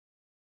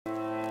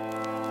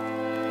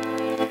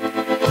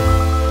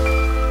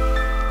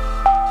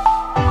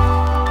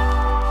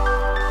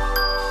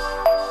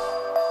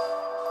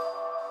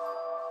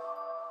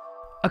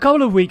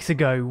couple of weeks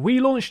ago, we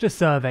launched a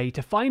survey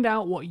to find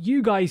out what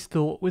you guys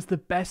thought was the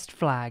best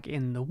flag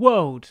in the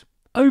world.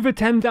 Over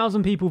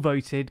 10,000 people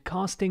voted,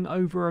 casting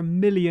over 1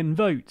 million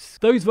votes.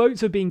 Those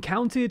votes have been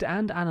counted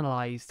and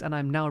analysed, and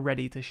I'm now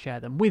ready to share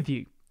them with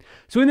you.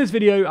 So in this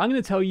video, I'm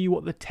going to tell you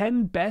what the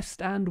 10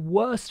 best and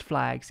worst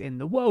flags in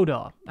the world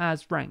are,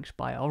 as ranked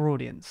by our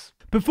audience.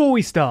 Before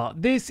we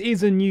start, this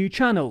is a new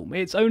channel.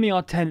 It's only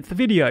our 10th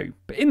video,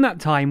 but in that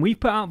time we've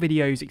put out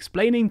videos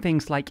explaining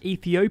things like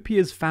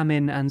Ethiopia's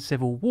famine and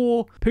civil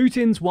war,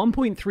 Putin's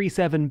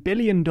 $1.37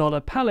 billion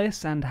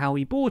palace and how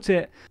he bought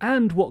it,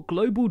 and what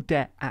global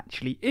debt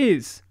actually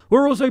is.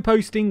 We're also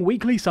posting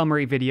weekly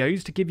summary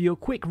videos to give you a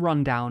quick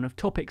rundown of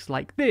topics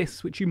like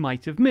this which you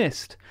might have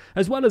missed,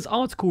 as well as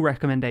article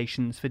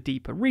recommendations for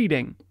deeper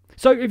reading.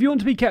 So if you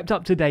want to be kept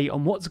up to date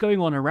on what's going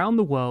on around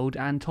the world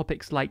and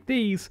topics like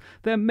these,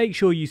 then make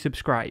sure you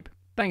subscribe.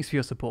 Thanks for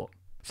your support.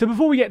 So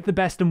before we get to the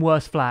best and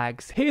worst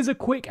flags, here's a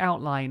quick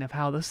outline of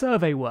how the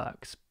survey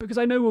works, because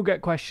I know we'll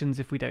get questions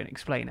if we don't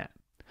explain it.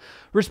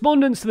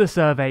 Respondents to the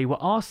survey were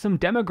asked some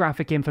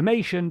demographic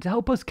information to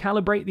help us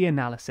calibrate the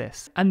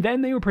analysis, and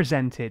then they were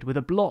presented with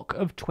a block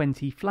of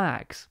 20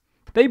 flags.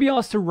 They'd be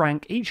asked to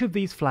rank each of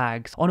these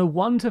flags on a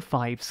 1 to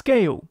 5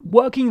 scale,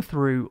 working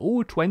through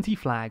all 20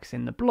 flags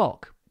in the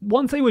block.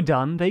 Once they were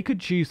done, they could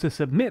choose to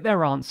submit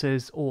their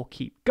answers or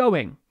keep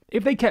going.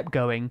 If they kept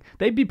going,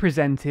 they'd be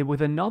presented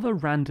with another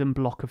random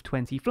block of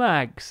 20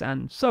 flags,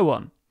 and so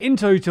on. In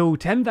total,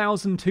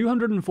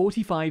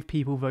 10,245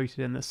 people voted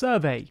in the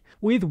survey,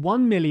 with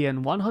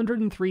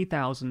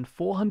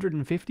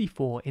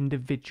 1,103,454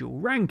 individual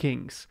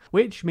rankings,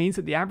 which means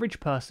that the average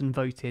person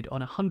voted on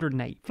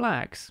 108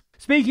 flags.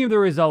 Speaking of the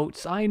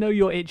results, I know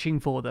you're itching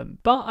for them,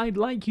 but I'd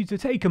like you to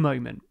take a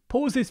moment,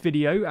 pause this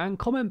video and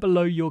comment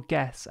below your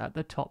guess at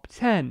the top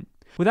 10.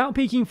 Without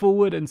peeking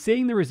forward and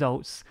seeing the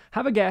results,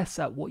 have a guess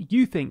at what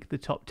you think the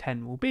top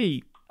 10 will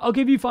be. I'll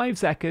give you 5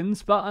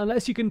 seconds, but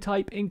unless you can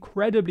type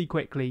incredibly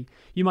quickly,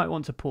 you might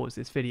want to pause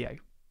this video.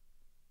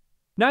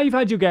 Now you've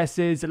had your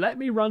guesses, let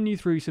me run you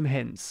through some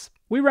hints.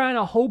 We ran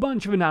a whole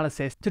bunch of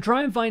analysis to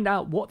try and find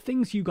out what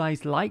things you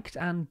guys liked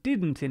and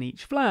didn't in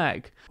each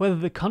flag, whether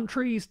the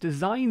countries,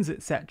 designs,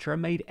 etc.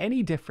 made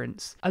any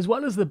difference, as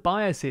well as the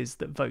biases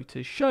that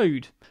voters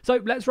showed.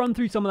 So let's run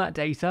through some of that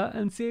data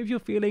and see if you're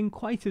feeling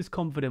quite as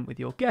confident with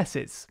your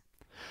guesses.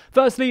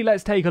 Firstly,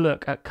 let's take a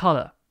look at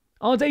colour.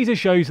 Our data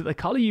shows that the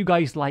colour you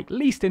guys like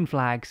least in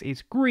flags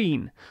is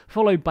green,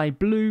 followed by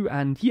blue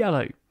and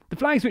yellow. The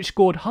flags which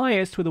scored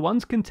highest were the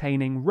ones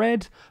containing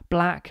red,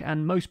 black,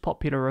 and most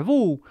popular of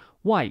all,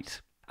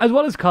 white. As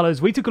well as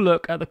colours, we took a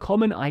look at the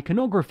common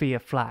iconography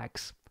of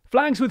flags.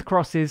 Flags with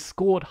crosses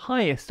scored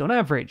highest on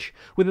average,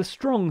 with a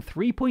strong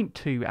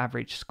 3.2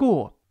 average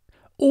score.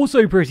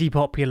 Also pretty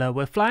popular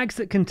were flags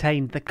that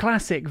contained the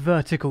classic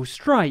vertical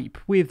stripe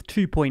with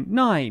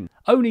 2.9,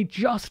 only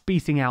just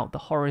beating out the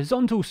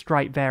horizontal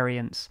stripe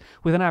variants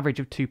with an average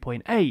of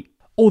 2.8.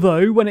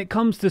 Although when it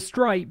comes to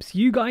stripes,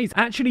 you guys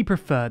actually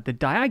preferred the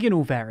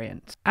diagonal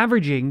variant,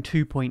 averaging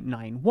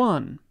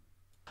 2.91.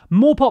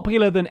 More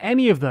popular than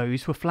any of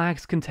those were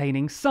flags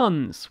containing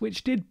suns,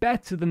 which did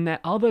better than their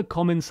other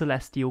common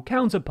celestial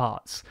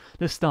counterparts,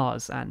 the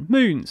stars and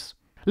moons.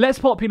 Less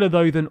popular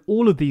though than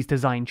all of these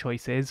design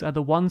choices are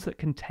the ones that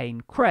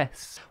contain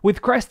crests,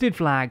 with crested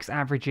flags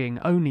averaging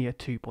only a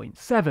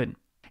 2.7.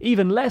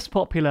 Even less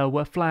popular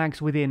were flags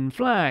within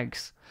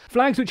flags.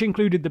 Flags which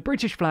included the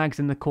British flags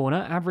in the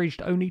corner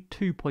averaged only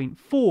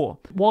 2.4,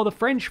 while the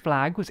French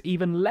flag was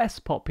even less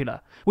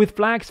popular, with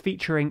flags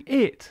featuring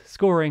it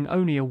scoring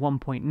only a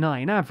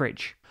 1.9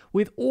 average.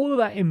 With all of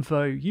that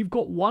info, you've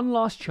got one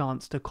last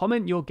chance to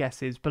comment your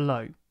guesses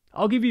below.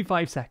 I'll give you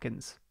 5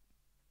 seconds.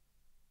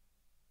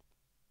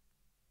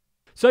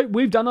 So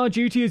we've done our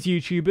duty as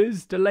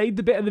YouTubers, delayed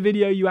the bit of the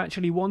video you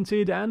actually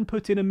wanted, and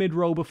put in a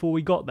mid-roll before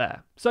we got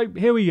there. So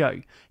here we go.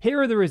 Here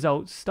are the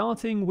results,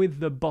 starting with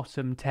the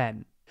bottom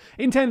 10.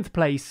 In 10th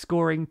place,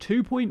 scoring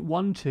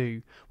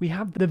 2.12, we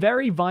have the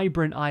very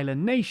vibrant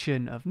island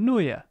nation of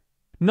Neuer.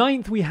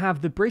 9th, we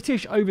have the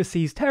British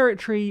Overseas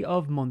Territory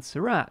of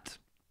Montserrat.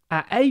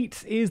 At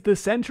 8th is the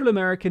Central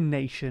American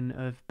nation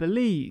of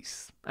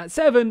Belize. At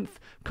 7th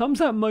comes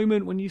that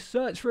moment when you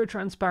search for a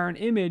transparent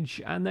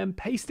image and then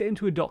paste it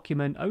into a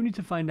document only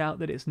to find out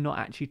that it's not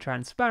actually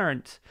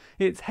transparent.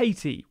 It's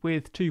Haiti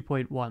with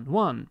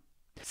 2.11.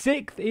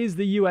 6th is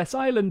the US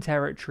island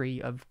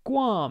territory of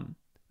Guam.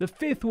 The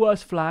 5th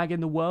worst flag in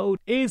the world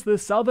is the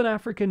Southern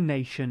African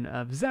nation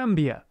of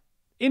Zambia.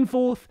 In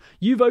 4th,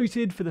 you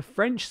voted for the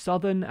French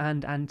Southern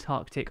and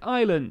Antarctic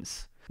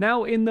Islands.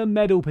 Now in the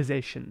medal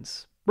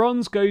positions.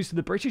 Bronze goes to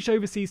the British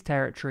Overseas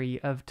Territory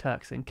of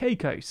Turks and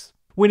Caicos.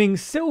 Winning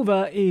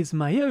silver is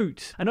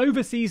Mayotte, an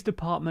overseas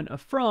department of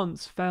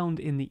France found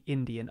in the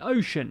Indian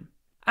Ocean.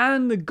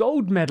 And the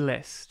gold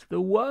medalist,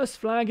 the worst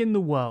flag in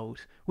the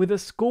world, with a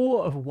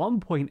score of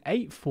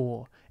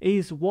 1.84,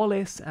 is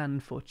Wallis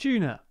and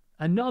Futuna,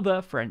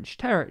 another French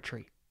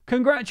territory.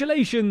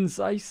 Congratulations,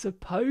 I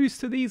suppose,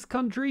 to these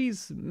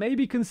countries.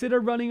 Maybe consider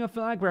running a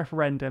flag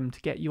referendum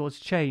to get yours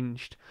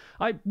changed.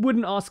 I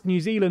wouldn't ask New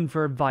Zealand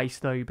for advice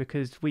though,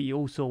 because we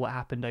all saw what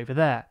happened over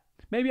there.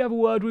 Maybe have a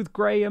word with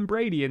Gray and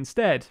Brady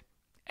instead.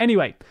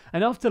 Anyway,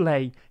 enough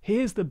delay,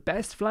 here's the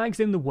best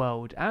flags in the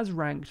world as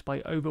ranked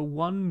by over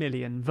 1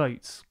 million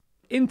votes.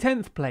 In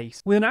 10th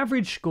place, with an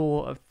average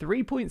score of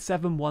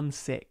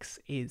 3.716,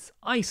 is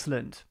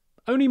Iceland.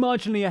 Only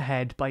marginally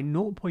ahead by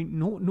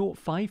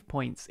 0.005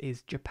 points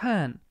is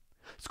Japan.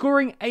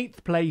 Scoring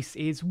 8th place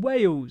is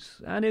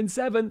Wales, and in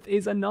 7th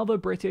is another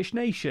British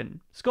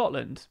nation,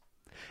 Scotland.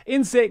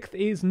 In 6th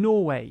is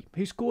Norway,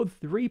 who scored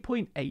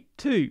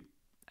 3.82.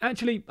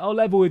 Actually, I'll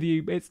level with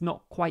you, it's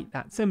not quite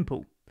that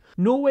simple.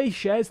 Norway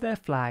shares their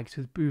flags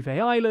with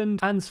Bouvet Island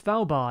and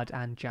Svalbard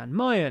and Jan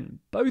Mayen,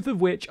 both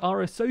of which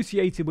are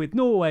associated with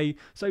Norway,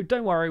 so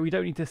don't worry, we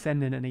don't need to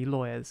send in any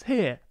lawyers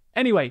here.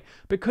 Anyway,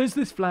 because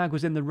this flag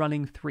was in the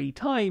running 3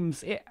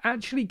 times, it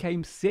actually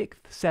came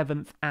 6th,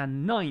 7th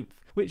and 9th,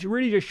 which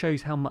really just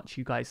shows how much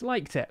you guys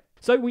liked it.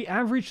 So we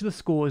averaged the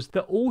scores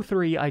that all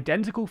 3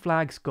 identical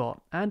flags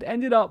got and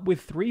ended up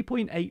with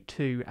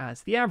 3.82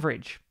 as the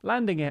average,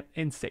 landing it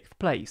in 6th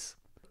place.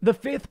 The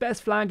 5th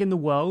best flag in the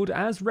world,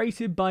 as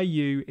rated by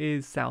you,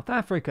 is South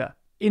Africa.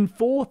 In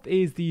 4th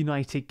is the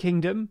United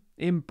Kingdom.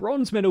 In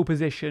bronze medal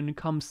position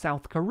comes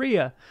South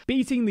Korea,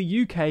 beating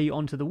the UK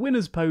onto the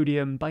winners'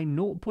 podium by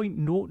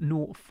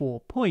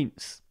 0.004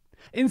 points.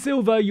 In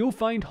silver, you'll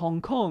find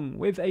Hong Kong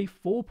with a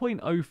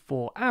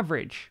 4.04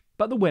 average.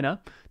 But the winner,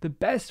 the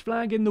best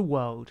flag in the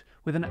world,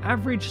 with an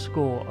average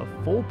score of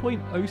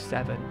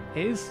 4.07,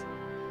 is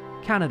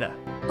Canada.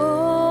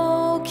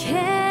 Oh,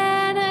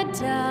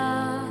 Canada,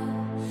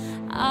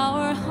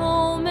 our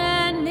home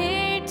and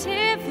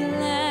native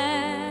land.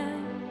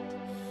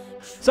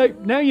 So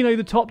now you know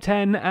the top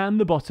 10 and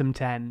the bottom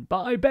 10,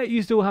 but I bet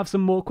you still have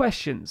some more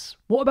questions.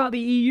 What about the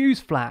EU's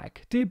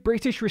flag? Did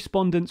British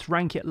respondents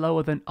rank it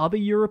lower than other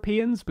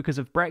Europeans because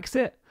of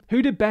Brexit?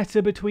 Who did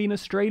better between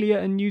Australia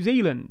and New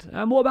Zealand?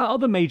 And what about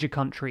other major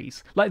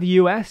countries, like the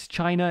US,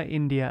 China,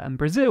 India and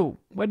Brazil?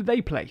 Where did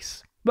they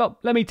place? Well,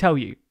 let me tell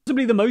you.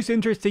 Possibly the most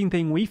interesting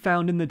thing we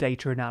found in the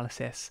data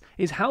analysis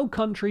is how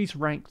countries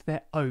ranked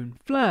their own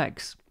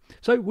flags.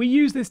 So we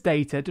use this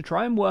data to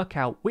try and work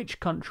out which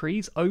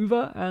countries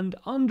over and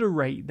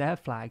underrate their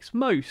flags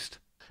most.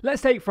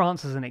 Let's take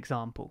France as an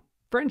example.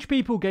 French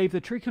people gave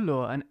the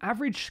tricolour an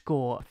average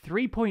score of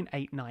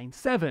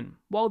 3.897,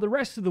 while the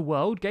rest of the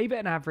world gave it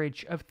an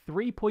average of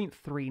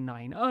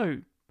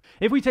 3.390.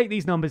 If we take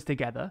these numbers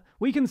together,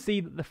 we can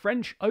see that the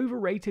French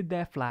overrated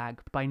their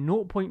flag by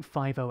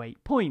 0.508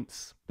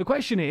 points. The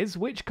question is,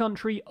 which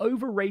country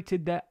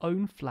overrated their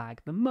own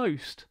flag the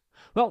most?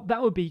 Well,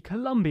 that would be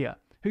Colombia,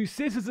 whose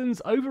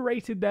citizens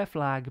overrated their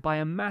flag by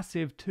a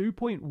massive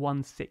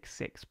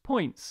 2.166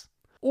 points.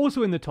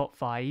 Also in the top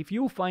 5,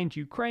 you'll find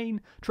Ukraine,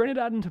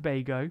 Trinidad and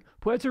Tobago,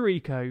 Puerto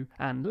Rico,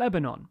 and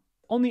Lebanon.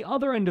 On the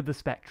other end of the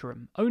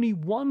spectrum, only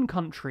one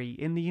country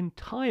in the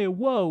entire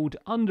world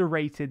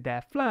underrated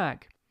their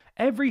flag.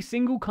 Every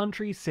single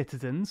country's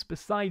citizens,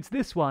 besides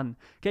this one,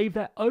 gave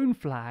their own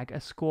flag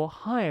a score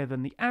higher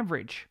than the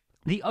average.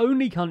 The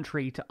only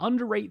country to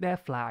underrate their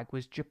flag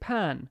was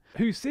Japan,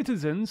 whose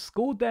citizens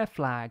scored their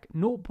flag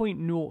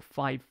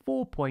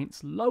 0.054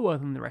 points lower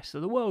than the rest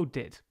of the world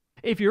did.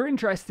 If you're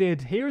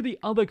interested, here are the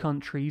other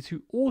countries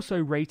who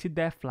also rated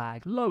their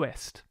flag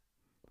lowest.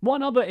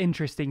 One other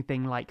interesting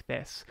thing like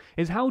this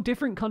is how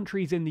different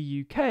countries in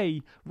the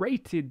UK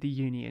rated the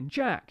Union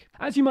Jack.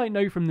 As you might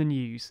know from the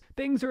news,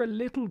 things are a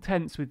little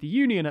tense with the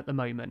Union at the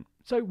moment,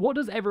 so what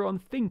does everyone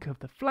think of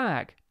the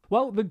flag?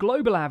 Well, the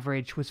global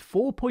average was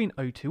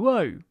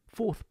 4.020,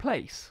 4th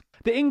place.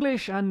 The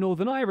English and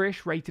Northern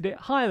Irish rated it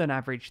higher than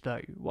average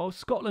though, while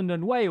Scotland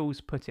and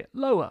Wales put it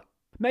lower.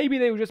 Maybe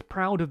they were just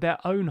proud of their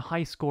own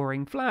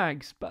high-scoring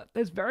flags, but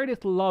there's very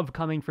little love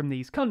coming from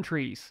these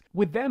countries,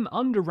 with them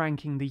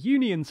underranking the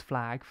Union's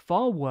flag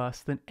far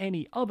worse than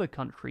any other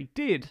country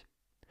did.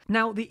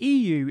 Now, the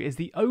EU is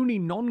the only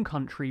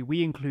non-country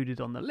we included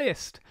on the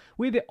list,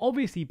 with it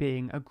obviously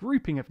being a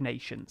grouping of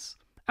nations.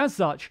 As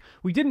such,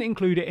 we didn't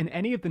include it in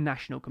any of the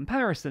national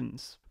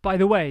comparisons. By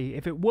the way,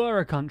 if it were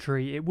a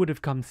country, it would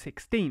have come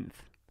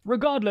 16th.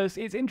 Regardless,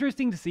 it's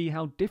interesting to see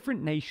how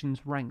different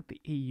nations rank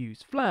the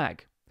EU's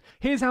flag.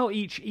 Here's how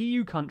each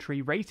EU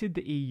country rated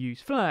the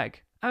EU's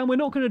flag. And we're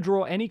not going to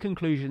draw any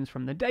conclusions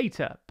from the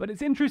data, but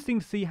it's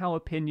interesting to see how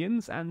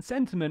opinions and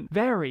sentiment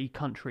vary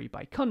country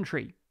by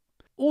country.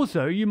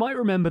 Also, you might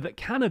remember that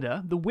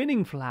Canada, the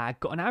winning flag,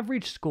 got an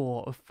average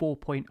score of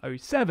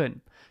 4.07,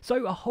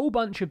 so a whole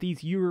bunch of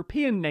these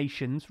European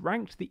nations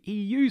ranked the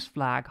EU's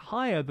flag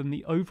higher than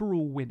the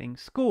overall winning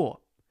score.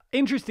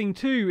 Interesting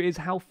too is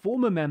how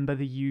former member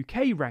the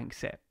UK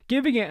ranks it,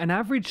 giving it an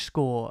average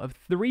score of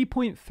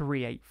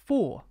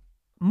 3.384.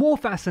 More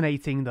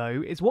fascinating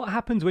though is what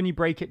happens when you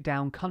break it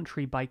down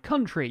country by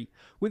country,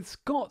 with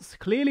Scots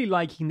clearly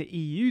liking the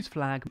EU's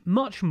flag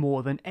much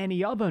more than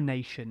any other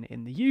nation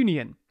in the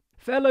Union.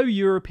 Fellow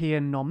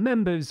European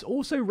non-members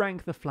also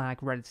rank the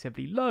flag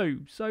relatively low,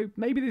 so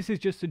maybe this is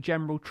just a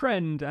general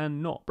trend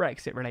and not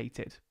Brexit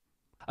related.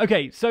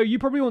 Okay, so you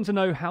probably want to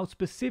know how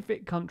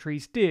specific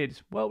countries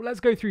did. Well, let's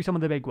go through some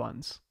of the big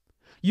ones.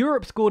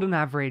 Europe scored an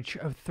average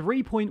of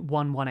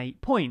 3.118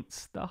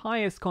 points, the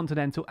highest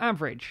continental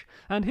average,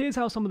 and here's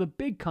how some of the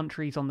big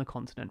countries on the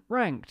continent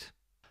ranked.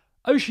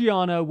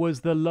 Oceania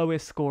was the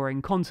lowest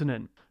scoring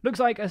continent. Looks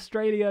like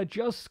Australia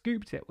just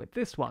scooped it with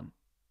this one.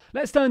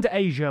 Let's turn to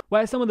Asia,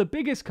 where some of the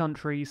biggest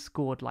countries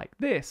scored like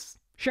this.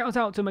 Shout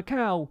out to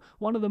Macau,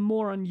 one of the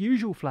more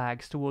unusual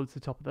flags towards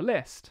the top of the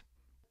list.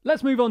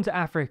 Let's move on to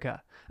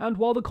Africa, and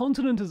while the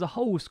continent as a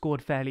whole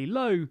scored fairly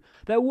low,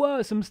 there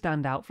were some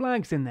standout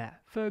flags in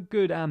there, for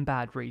good and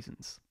bad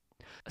reasons.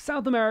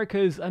 South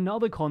America's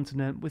another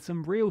continent with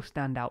some real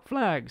standout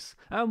flags,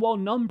 and while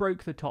none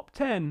broke the top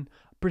 10,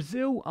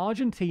 Brazil,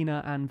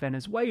 Argentina and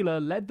Venezuela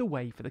led the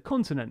way for the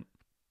continent.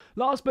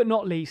 Last but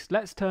not least,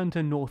 let's turn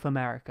to North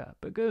America,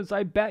 because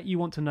I bet you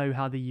want to know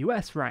how the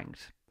US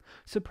ranked.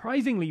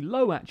 Surprisingly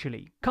low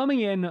actually, coming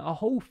in a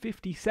whole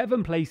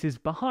 57 places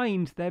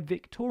behind their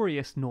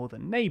victorious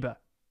northern neighbour.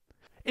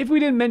 If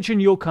we didn't mention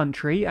your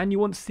country and you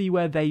want to see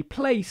where they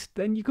placed,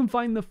 then you can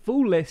find the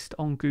full list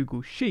on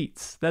Google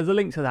Sheets. There's a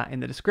link to that in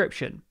the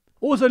description.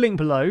 Also linked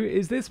below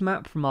is this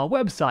map from our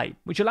website,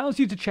 which allows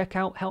you to check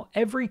out how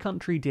every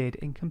country did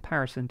in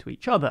comparison to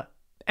each other.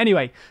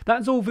 Anyway,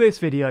 that's all for this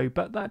video,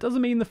 but that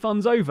doesn't mean the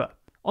fun's over.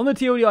 On the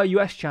TLDR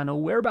US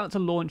channel, we're about to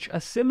launch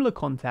a similar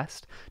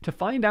contest to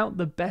find out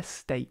the best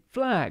state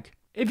flag.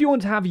 If you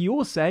want to have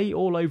your say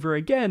all over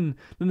again,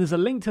 then there's a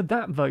link to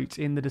that vote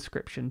in the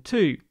description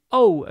too.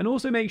 Oh, and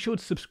also make sure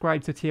to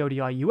subscribe to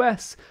TLDR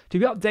US to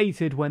be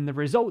updated when the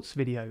results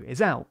video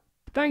is out.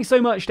 Thanks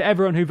so much to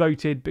everyone who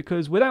voted,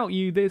 because without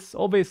you this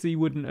obviously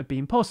wouldn't have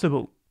been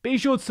possible. Be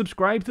sure to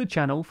subscribe to the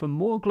channel for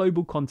more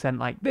global content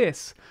like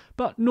this,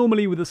 but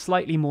normally with a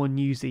slightly more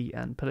newsy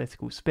and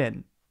political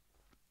spin.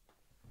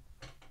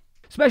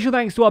 Special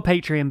thanks to our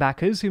Patreon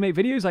backers who make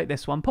videos like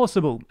this one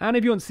possible, and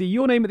if you want to see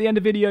your name at the end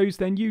of videos,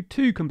 then you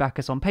too can back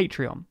us on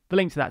Patreon. The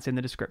link to that's in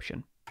the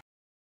description.